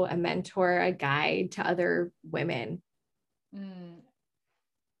CEO, a mentor, a guide to other women.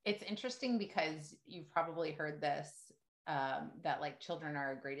 It's interesting because you've probably heard this, that like children are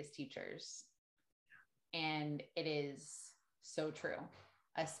our greatest teachers. And it is so true,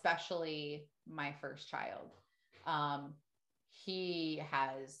 especially my first child. He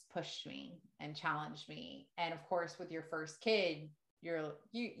has pushed me and challenged me. And of course, with your first kid,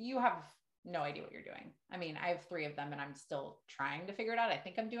 you have no idea what you're doing. I mean, I have 3 of them and I'm still trying to figure it out. I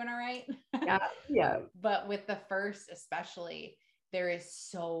think I'm doing all right. Yeah. But with the first, especially, there is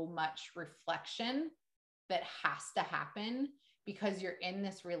so much reflection that has to happen because you're in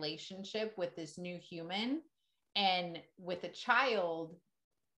this relationship with this new human. And with a child,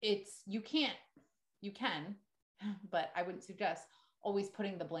 you can, but I wouldn't suggest always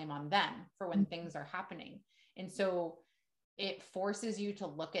putting the blame on them for when things are happening. And so it forces you to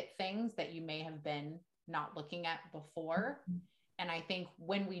look at things that you may have been not looking at before. And I think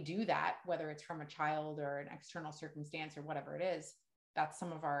when we do that, whether it's from a child or an external circumstance or whatever it is, that's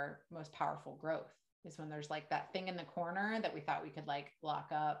some of our most powerful growth, is when there's like that thing in the corner that we thought we could like lock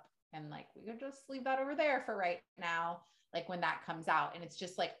up and like, we could just leave that over there for right now. Like when that comes out, and it's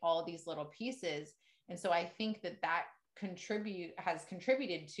just like all these little pieces. And so I think that has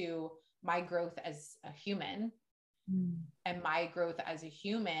contributed to my growth as a human. And my growth as a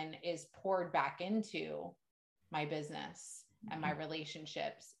human is poured back into my business and my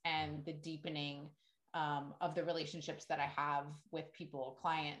relationships and the deepening of the relationships that I have with people,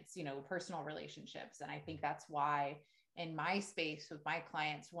 clients, you know, personal relationships. And I think that's why in my space with my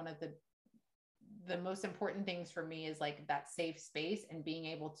clients, one of the most important things for me is like that safe space and being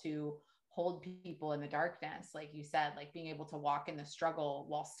able to hold people in the darkness. Like you said, like being able to walk in the struggle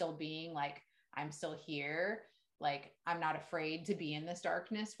while still being like, I'm still here. Like, I'm not afraid to be in this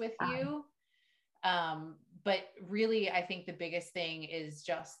darkness with you. But really, I think the biggest thing is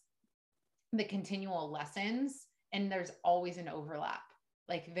just the continual lessons. And there's always an overlap.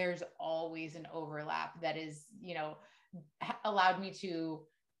 Like there's always an overlap that is, you know, allowed me to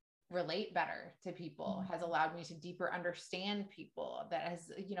relate better to people, has allowed me to deeper understand people, that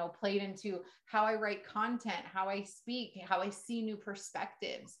has, you know, played into how I write content, how I speak, how I see new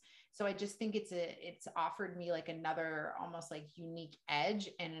perspectives. So I just think it's offered me like another almost like unique edge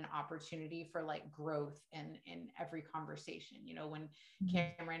and an opportunity for like growth in every conversation. You know, when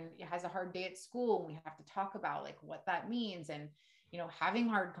Cameron has a hard day at school and we have to talk about like what that means and, you know, having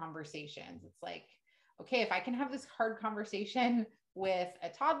hard conversations, it's like, okay, if I can have this hard conversation with a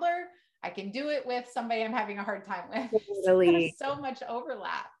toddler, I can do it with somebody I'm having a hard time with. Totally. There's so much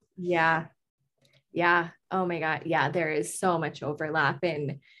overlap. Yeah. Oh my God. Yeah. There is so much overlap.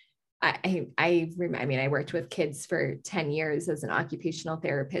 And I mean, I worked with kids for 10 years as an occupational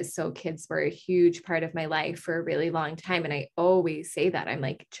therapist. So kids were a huge part of my life for a really long time. And I always say that I'm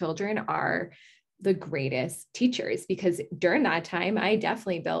like, children are the greatest teachers, because during that time, I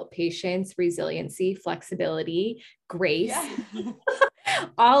definitely built patience, resiliency, flexibility, grace,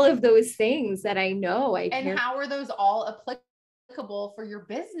 all of those things that I know. And how are those all applicable for your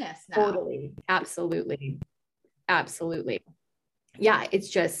business now? Totally. Absolutely. Yeah. It's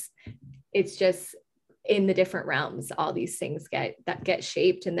just in the different realms, all these things get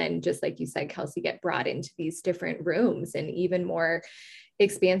shaped. And then just like you said, Kelsea, get brought into these different rooms and even more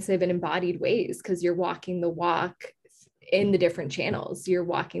expansive and embodied ways, because you're walking the walk in the different channels. You're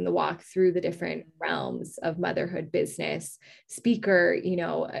walking the walk through the different realms of motherhood, business, speaker, you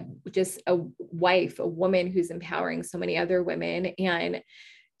know, just a wife, a woman who's empowering so many other women. And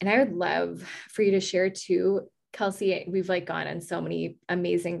I would love for you to share too, Kelsea. We've like gone on so many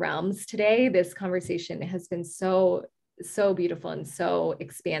amazing realms today. This conversation has been so beautiful and so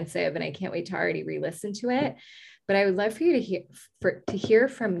expansive, and I can't wait to already re-listen to it. But I would love for you to hear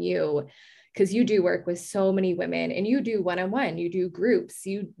from you, because you do work with so many women, and you do one-on-one, you do groups,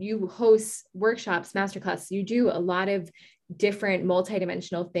 you host workshops, masterclass, you do a lot of different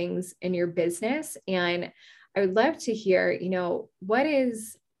multidimensional things in your business. And I would love to hear, you know,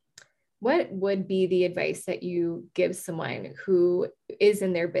 what would be the advice that you give someone who is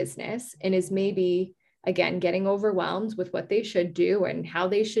in their business and is maybe, again, getting overwhelmed with what they should do and how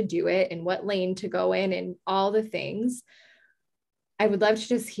they should do it and what lane to go in and all the things. I would love to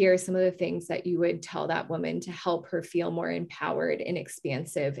just hear some of the things that you would tell that woman to help her feel more empowered and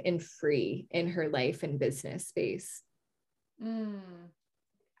expansive and free in her life and business space.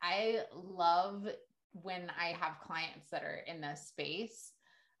 I love when I have clients that are in this space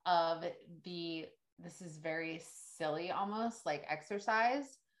of this is very silly, almost like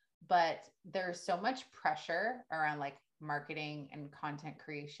exercise, but there's so much pressure around like marketing and content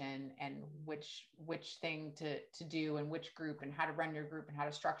creation and which thing to do and which group and how to run your group and how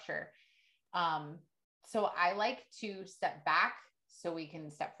to structure. So I like to step back so we can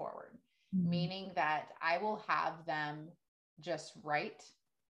step forward, meaning that I will have them just write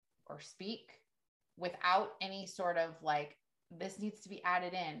or speak without any sort of like, this needs to be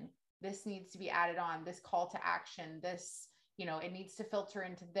added in, this needs to be added on, this call to action, this, you know, it needs to filter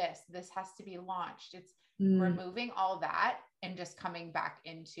into this has to be launched. It's removing all that and just coming back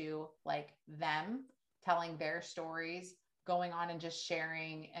into like them telling their stories, going on and just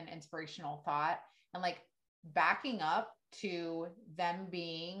sharing an inspirational thought and like backing up to them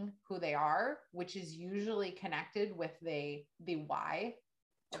being who they are, which is usually connected with the why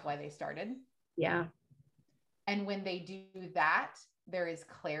of why they started. Yeah. And when they do that, there is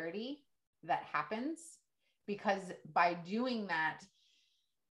clarity that happens, because by doing that,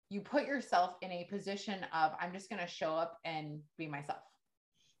 you put yourself in a position of, I'm just going to show up and be myself.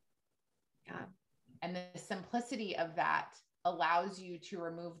 Yeah. And the simplicity of that allows you to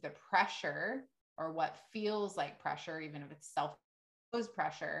remove the pressure, or what feels like pressure, even if it's self-imposed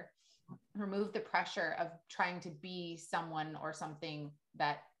pressure, remove the pressure of trying to be someone or something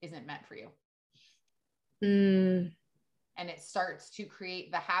that isn't meant for you. And it starts to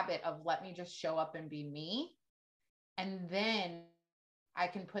create the habit of, let me just show up and be me. And then I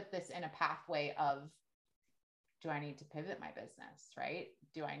can put this in a pathway of, do I need to pivot my business, right?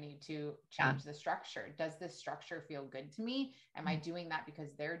 Do I need to change the structure? Does this structure feel good to me? Am I doing that because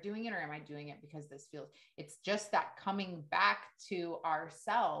they're doing it, or am I doing it because this feels, it's just that coming back to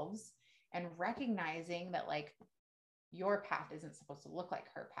ourselves and recognizing that like your path isn't supposed to look like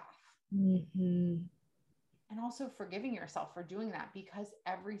her path. And also forgiving yourself for doing that, because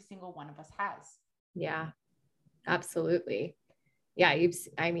every single one of us has. Yeah, absolutely. Yeah.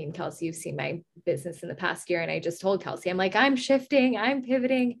 Kelsea, you've seen my business in the past year. And I just told Kelsea, I'm like, I'm shifting, I'm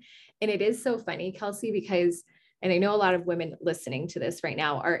pivoting. And it is so funny, Kelsea, because, and I know a lot of women listening to this right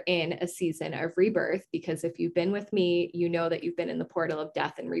now are in a season of rebirth, because if you've been with me, you know that you've been in the portal of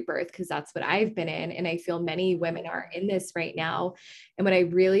death and rebirth, because that's what I've been in. And I feel many women are in this right now. And what I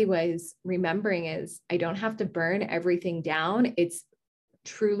really was remembering is, I don't have to burn everything down. It's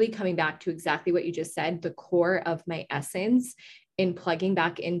truly coming back to exactly what you just said, the core of my essence, in plugging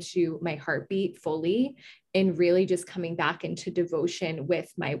back into my heartbeat fully, and really just coming back into devotion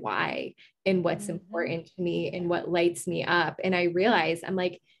with my why and what's important to me and what lights me up. And I realize, I'm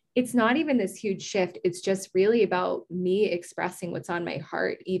like, it's not even this huge shift. It's just really about me expressing what's on my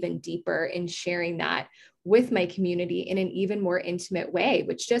heart even deeper and sharing that with my community in an even more intimate way,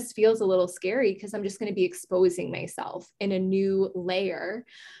 which just feels a little scary, because I'm just going to be exposing myself in a new layer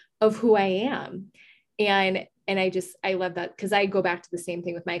of who I am. And I love that, because I go back to the same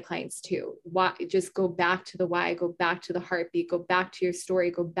thing with my clients too. Why? Just go back to the why, go back to the heartbeat, go back to your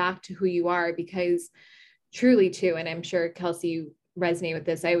story, go back to who you are, because truly too, and I'm sure Kelsea, you resonate with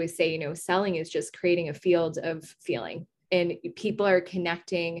this. I always say, you know, selling is just creating a field of feeling, and people are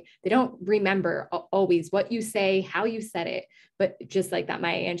connecting. They don't remember always what you say, how you said it, but just like that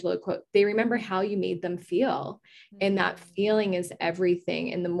Maya Angelou quote, they remember how you made them feel. And that feeling is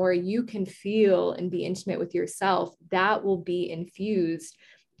everything. And the more you can feel and be intimate with yourself, that will be infused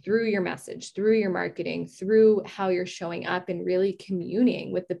through your message, through your marketing, through how you're showing up and really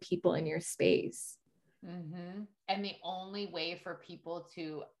communing with the people in your space. And the only way for people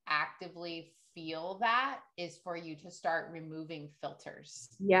to actively feel that is for you to start removing filters.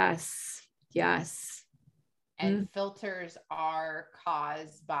 Yes. Yes. And filters are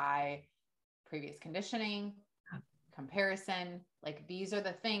caused by previous conditioning, comparison. Like these are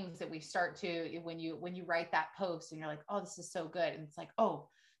the things that we start to, when you write that post and you're like, oh, this is so good. And it's like, oh,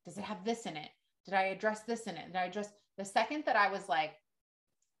 does it have this in it? Did I address this in it? Did I address the second that I was like,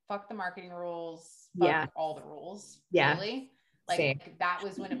 fuck the marketing rules, fuck all the rules. Yeah. Really? Like Same. that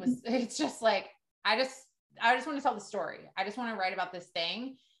was when it's just like, I just want to tell the story. I just want to write about this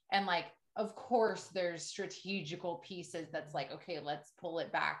thing. And like, of course there's strategical pieces that's like, okay, let's pull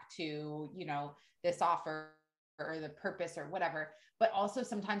it back to, this offer or the purpose or whatever. But also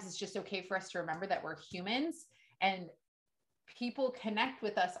sometimes it's just okay for us to remember that we're humans and people connect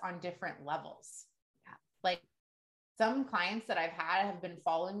with us on different levels. Yeah. Like some clients that I've had have been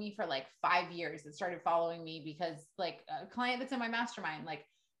following me for like 5 years that started following me because like a client that's in my mastermind, like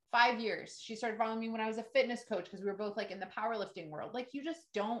 5 years, she started following me when I was a fitness coach because we were both like in the powerlifting world. Like you just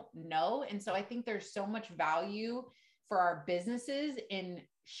don't know. And so I think there's so much value for our businesses in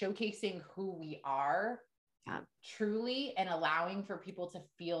showcasing who we are truly and allowing for people to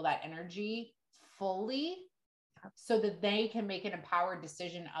feel that energy fully so that they can make an empowered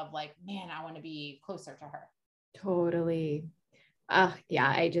decision of like, man, I want to be closer to her. Totally. Yeah.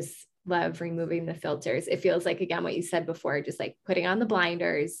 I just love removing the filters. It feels like, again, what you said before, just like putting on the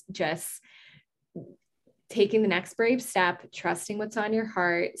blinders, just taking the next brave step, trusting what's on your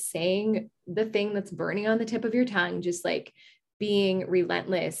heart, saying the thing that's burning on the tip of your tongue, just like being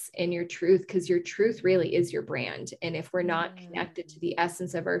relentless in your truth, because your truth really is your brand. And if we're not connected to the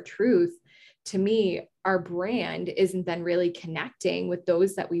essence of our truth, to me, our brand isn't then really connecting with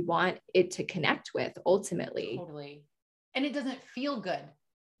those that we want it to connect with ultimately. Totally. And it doesn't feel good.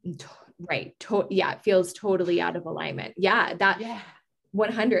 Right. Yeah. It feels totally out of alignment. Yeah.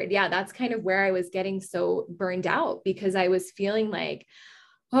 100. Yeah. That's kind of where I was getting so burned out because I was feeling like,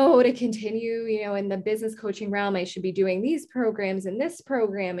 oh, to continue, in the business coaching realm, I should be doing these programs and this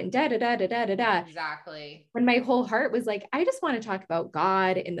program and da, da, da, da, da, da, da. Exactly. When my whole heart was like, I just want to talk about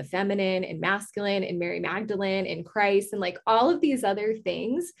God and the feminine and masculine and Mary Magdalene and Christ and like all of these other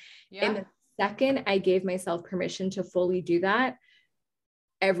things. Yeah. And the second I gave myself permission to fully do that,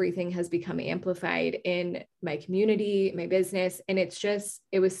 everything has become amplified in my community, my business. And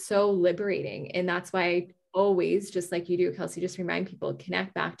it was so liberating. And that's why I always, just like you do, Kelsea, just remind people,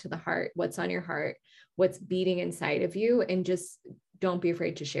 connect back to the heart, what's on your heart, what's beating inside of you, and just don't be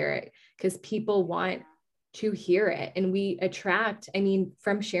afraid to share it because people want to hear it. And we attract,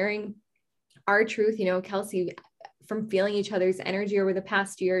 from sharing our truth, Kelsea, from feeling each other's energy over the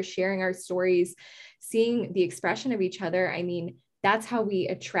past year, sharing our stories, seeing the expression of each other. That's how we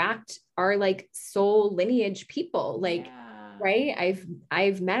attract our like soul lineage people. Right.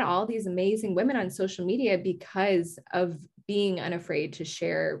 I've met all these amazing women on social media because of being unafraid to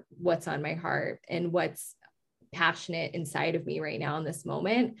share what's on my heart and what's passionate inside of me right now in this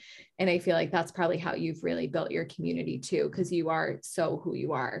moment. And I feel like that's probably how you've really built your community too, because you are so who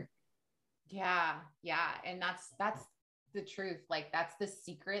you are. Yeah. Yeah. And that's the truth. Like that's the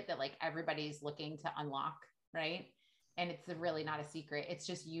secret that like everybody's looking to unlock. Right. And it's really not a secret. It's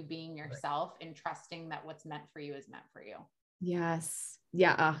just you being yourself and trusting that what's meant for you is meant for you. Yes.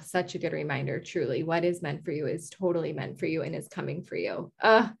 Yeah. Such a good reminder. Truly, what is meant for you is totally meant for you and is coming for you.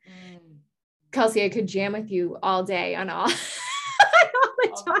 Kelsea, I could jam with you all day on all, all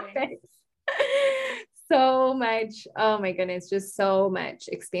the topics. So much. Oh my goodness. Just so much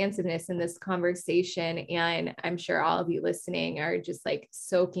expansiveness in this conversation. And I'm sure all of you listening are just like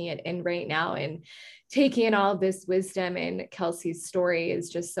soaking it in right now and taking in all of this wisdom. And Kelsea's story is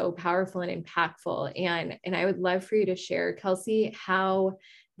just so powerful and impactful. And I would love for you to share, Kelsea, how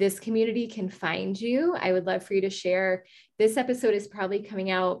this community can find you. I would love for you to share. This episode is probably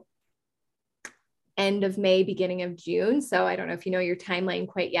coming out end of May, beginning of June. So I don't know if you know your timeline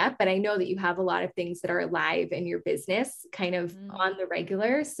quite yet, but I know that you have a lot of things that are live in your business kind of on the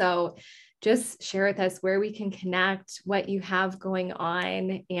regular. So just share with us where we can connect, what you have going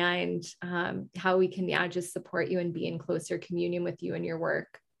on, and how we can just support you and be in closer communion with you and your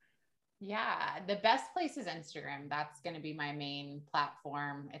work. Yeah, the best place is Instagram. That's going to be my main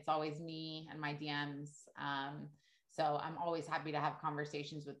platform. It's always me and my DMs. So I'm always happy to have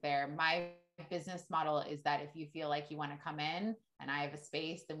conversations with there. My business model is that if you feel like you want to come in and I have a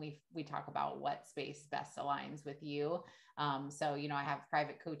space, then we talk about what space best aligns with you. So, I have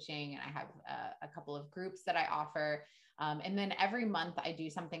private coaching and I have a couple of groups that I offer. And then every month I do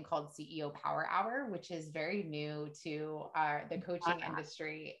something called CEO Power Hour, which is very new to the coaching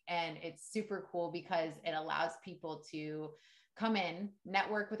industry. And it's super cool because it allows people to come in,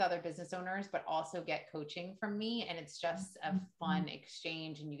 network with other business owners, but also get coaching from me. And it's just a fun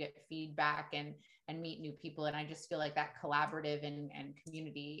exchange, and you get feedback and meet new people. And I just feel like that collaborative and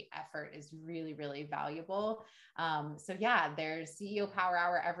community effort is really, really valuable. So yeah, there's CEO Power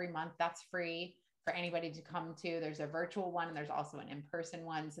Hour every month. That's free for anybody to come to. There's a virtual one, and there's also an in-person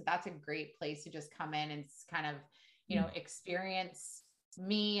one. So that's a great place to just come in and kind of, you know, experience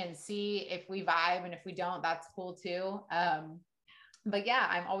me and see if we vibe. And if we don't, that's cool too. But yeah,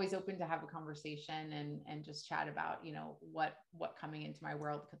 I'm always open to have a conversation and just chat about, you know, what coming into my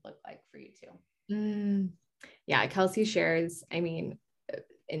world could look like for you too. Yeah. Kelsea shares, I mean,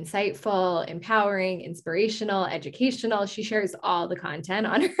 insightful, empowering, inspirational, educational. She shares all the content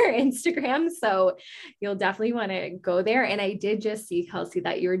on her Instagram. So you'll definitely want to go there. And I did just see, Kelsea,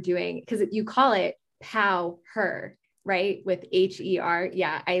 that you're doing, because you call it Pow Her, right? With HER.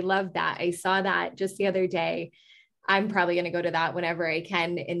 Yeah. I love that. I saw that just the other day. I'm probably going to go to that whenever I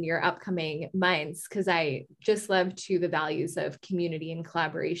can in your upcoming months, because I just love the values of community and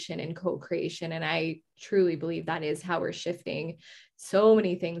collaboration and co-creation. And I truly believe that is how we're shifting so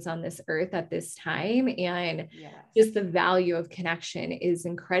many things on this earth at this time. And just the value of connection is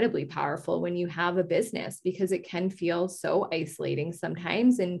incredibly powerful when you have a business, because it can feel so isolating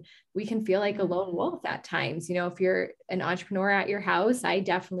sometimes. And we can feel like a lone wolf at times. You know, if you're an entrepreneur at your house, I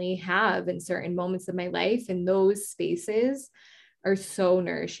definitely have in certain moments of my life, and those spaces are so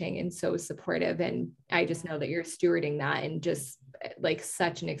nourishing and so supportive. And I just know that you're stewarding that in just like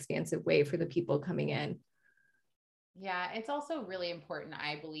such an expansive way for the people coming in. Yeah, it's also really important,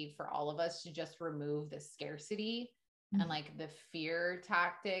 I believe, for all of us to just remove the scarcity and like the fear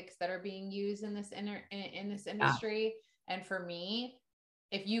tactics that are being used in this industry. And for me,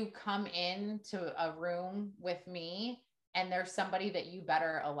 if you come into a room with me and there's somebody that you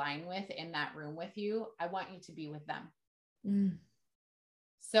better align with in that room with you, I want you to be with them.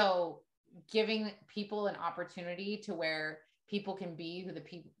 So giving people an opportunity to where people can be who the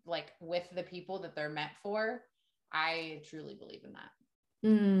people, like with the people that they're meant for, I truly believe in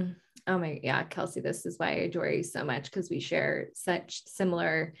that. Oh my, yeah, Kelsea, this is why I adore you so much, because we share such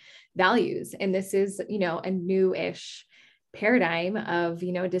similar values. And this is, you know, a new-ish paradigm of,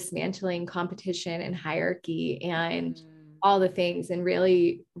 you know, dismantling competition and hierarchy and all the things, and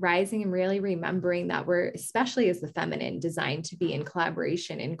really rising and really remembering that we're, especially as the feminine, designed to be in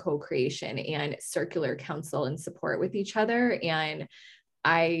collaboration and co-creation and circular counsel and support with each other. And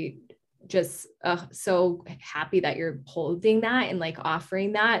I just so happy that you're holding that and like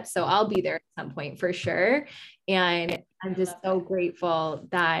offering that. So I'll be there at some point for sure. And I'm just so grateful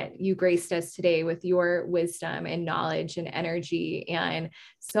that you graced us today with your wisdom and knowledge and energy, and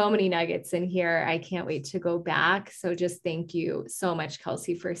so many nuggets in here. I can't wait to go back. So just thank you so much,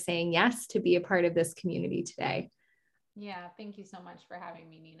 Kelsea, for saying yes to be a part of this community today. Yeah. Thank you so much for having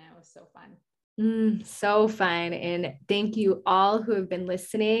me, Nina. It was so fun. So fun. And thank you all who have been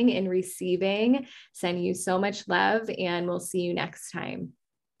listening and receiving. Sending you so much love, and we'll see you next time.